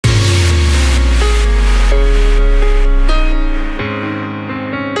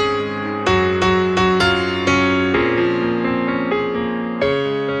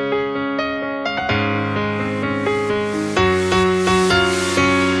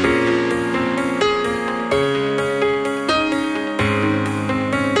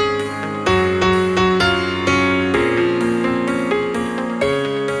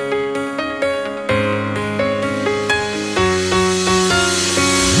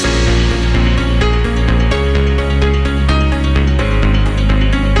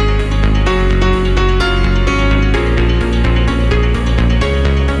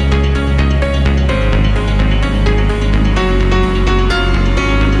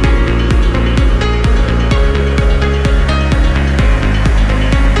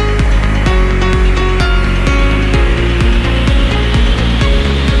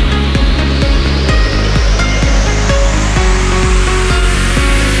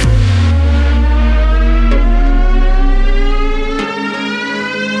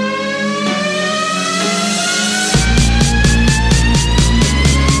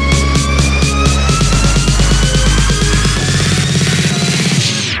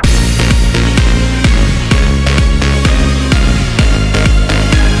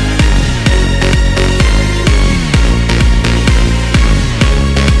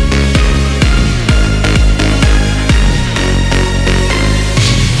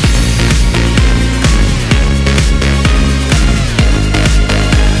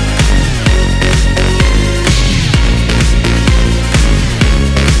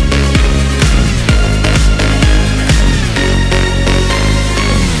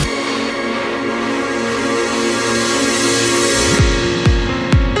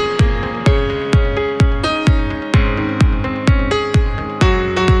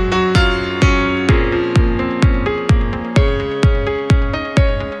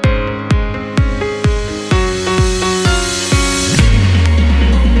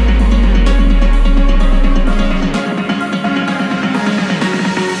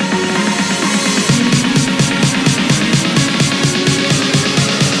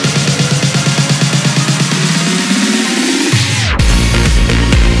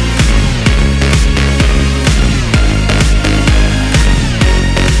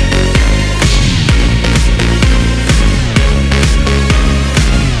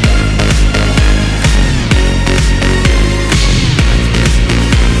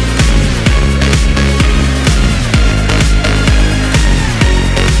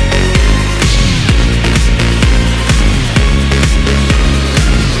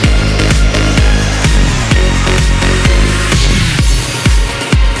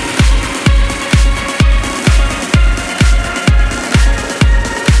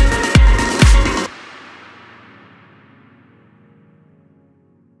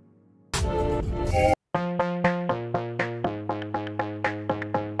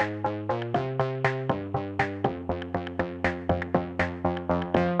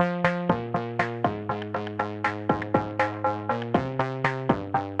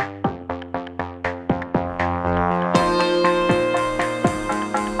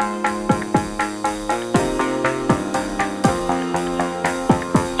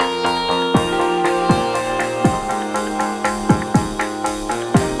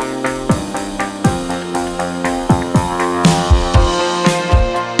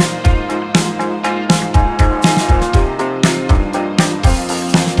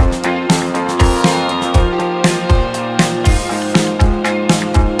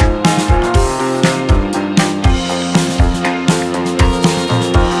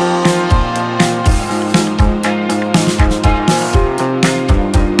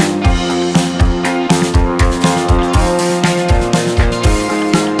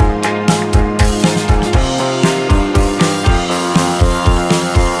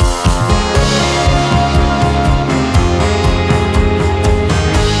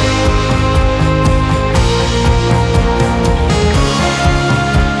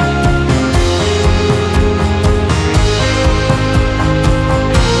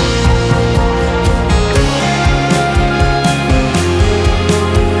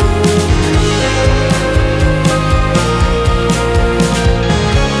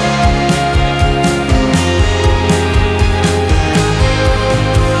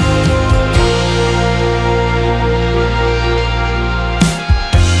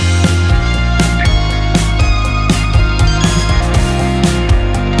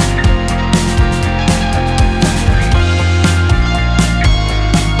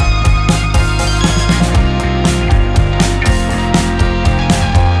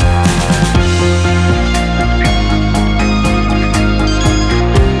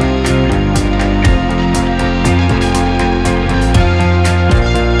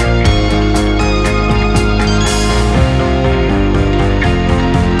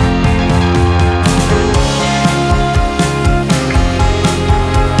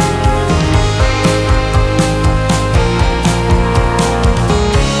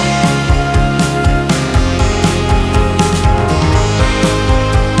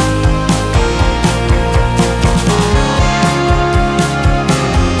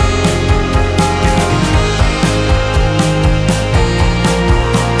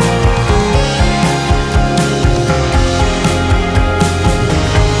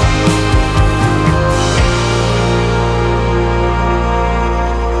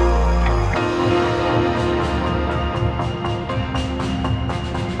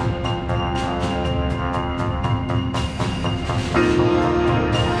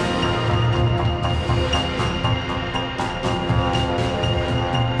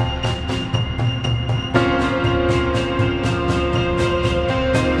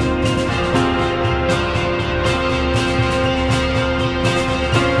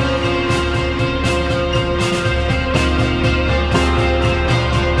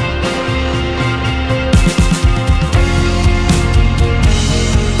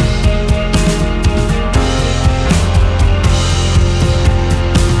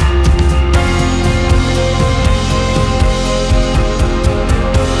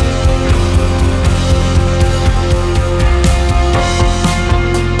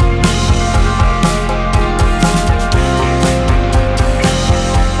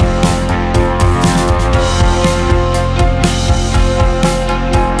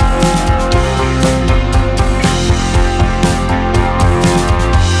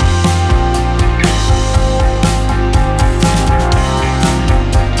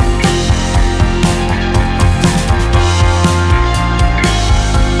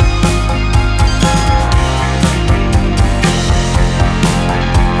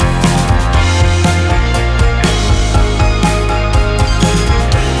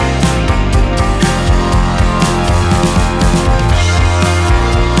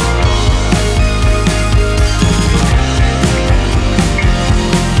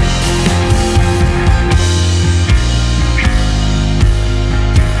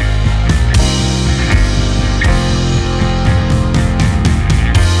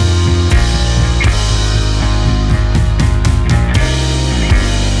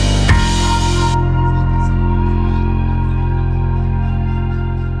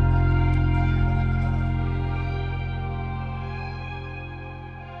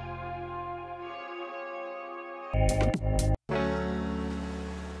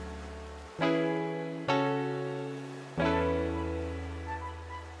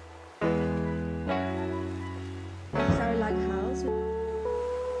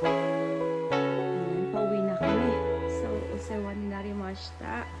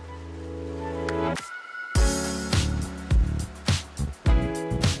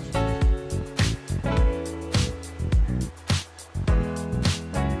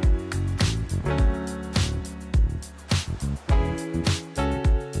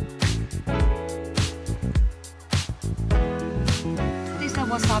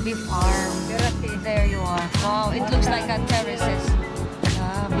Wasabi farm. There you are. Wow, it looks like a terraces.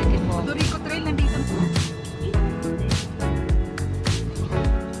 Ah, beautiful. Dorico Trail nandito.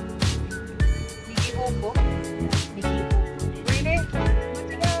 Niki Opo. Niki. Really?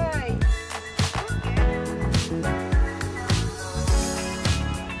 Matigay.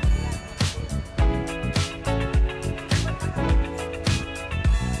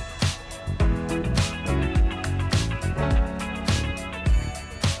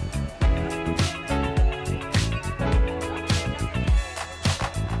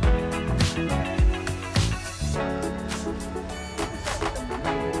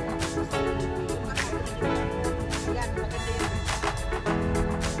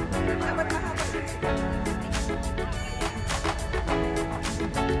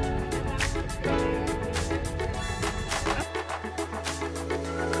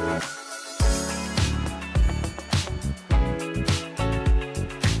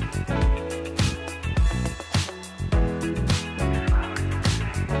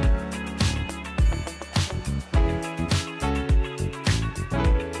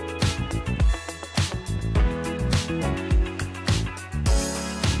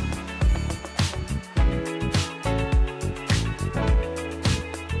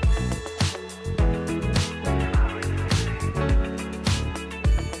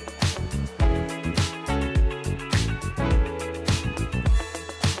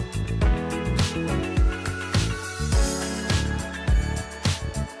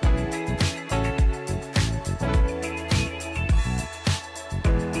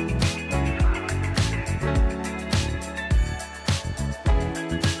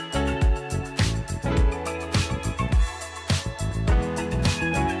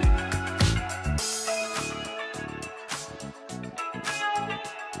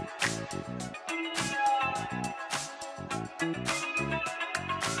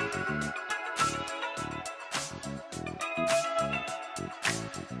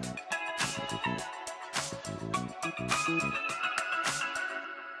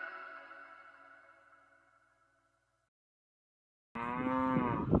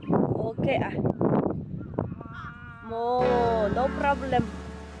 Okay no problem.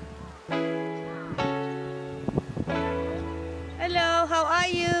 Hello, how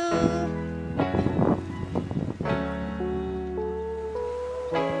are you?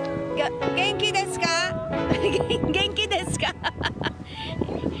 Genki desu ka? Genki desu ka?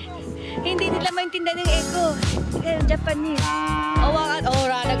 Hindi nila maintindihan yung echo. Japanese.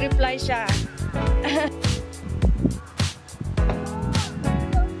 Nag-reply siya.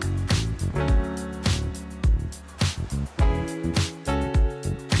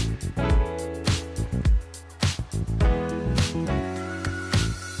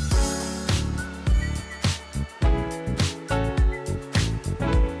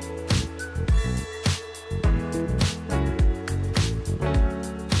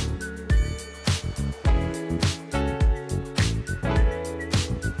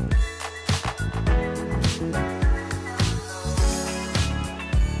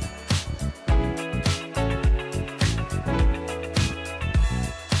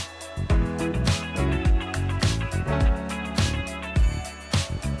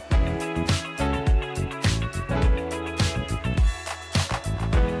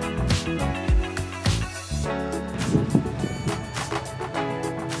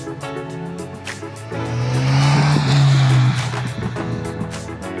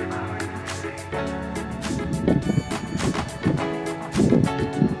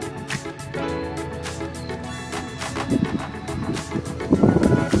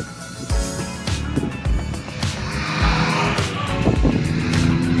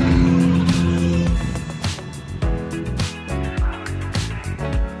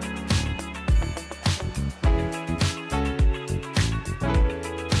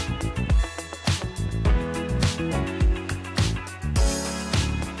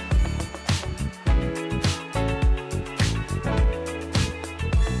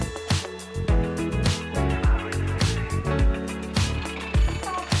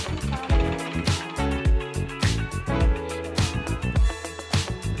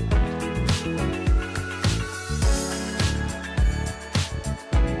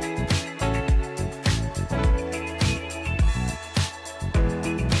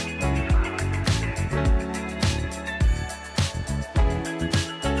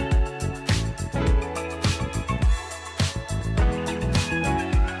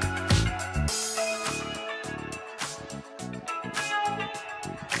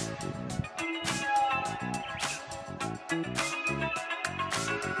 Bonjour!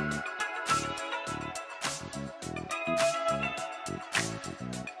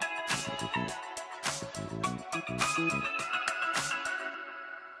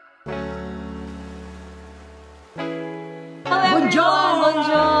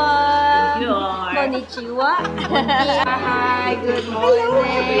 Konnichiwa! Hi! Good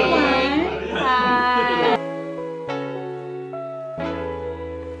morning! Hi!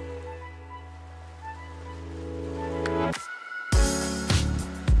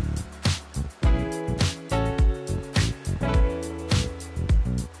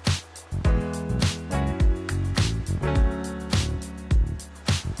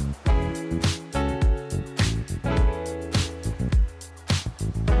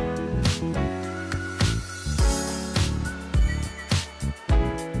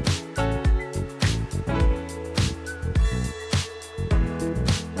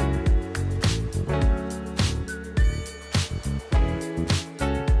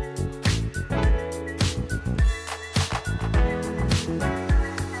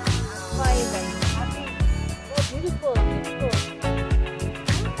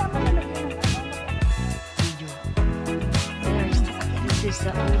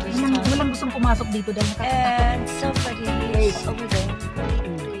 Walang gustong pumasok dito dahil nakakatakot. And somebody is over there.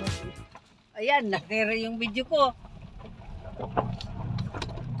 Ayan, nakira yung video ko.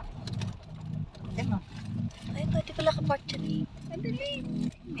 Ano? Ay, pwede pala ka-park dyan. Andali.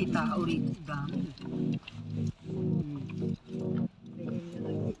 May tao rito. Dami.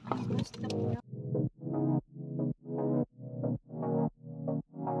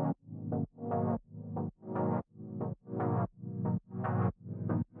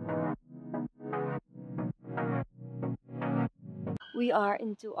 We are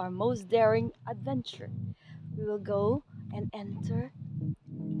into our most daring adventure. We will go and enter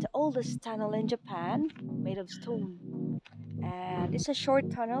the oldest tunnel in Japan, made of stone. And it's a short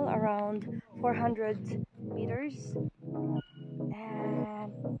tunnel, around 400 meters.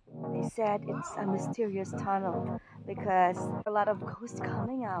 And they said it's a mysterious tunnel because a lot of ghosts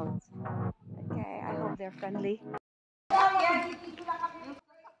coming out. Okay, I hope they're friendly.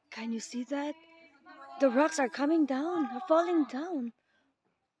 Can you see that? The rocks are coming down, are falling down.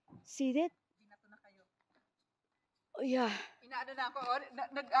 See it? Oh, yeah. Inaano na ako,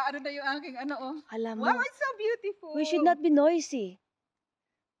 nag-aano na yung aking ano, oh. Alam mo, Wow, it's so beautiful. we should not be noisy.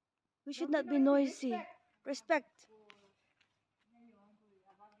 We should not be noisy. Respect.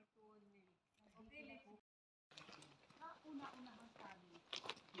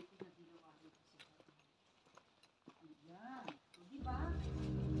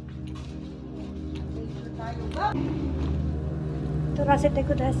 Turasete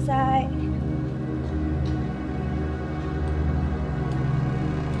kudasai.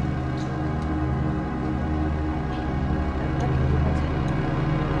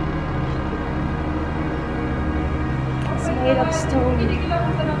 It's made of stone.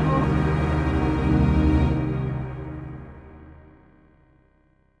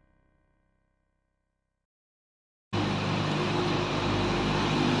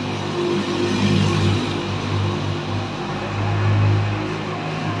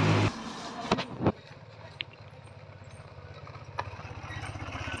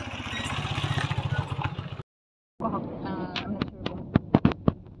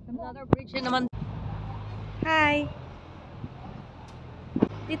 Another bridge naman. Hi.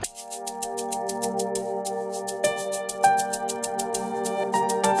 Dito.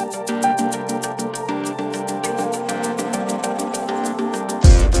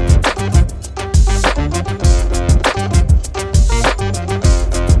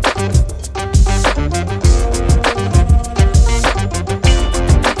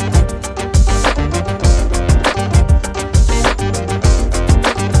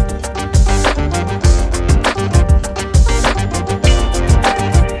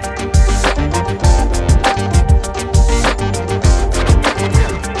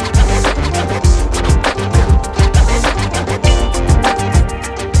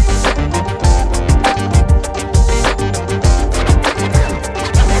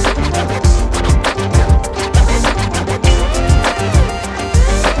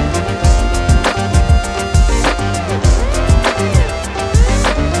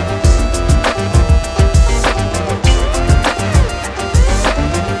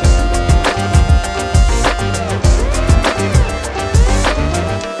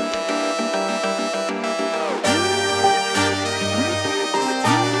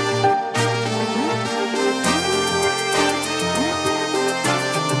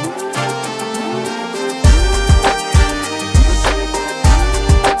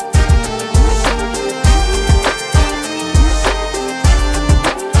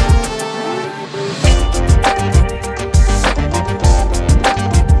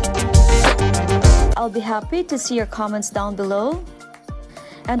 I'll be happy to see your comments down below.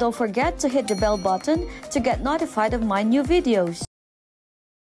 And don't forget to hit the bell button to get notified of my new videos.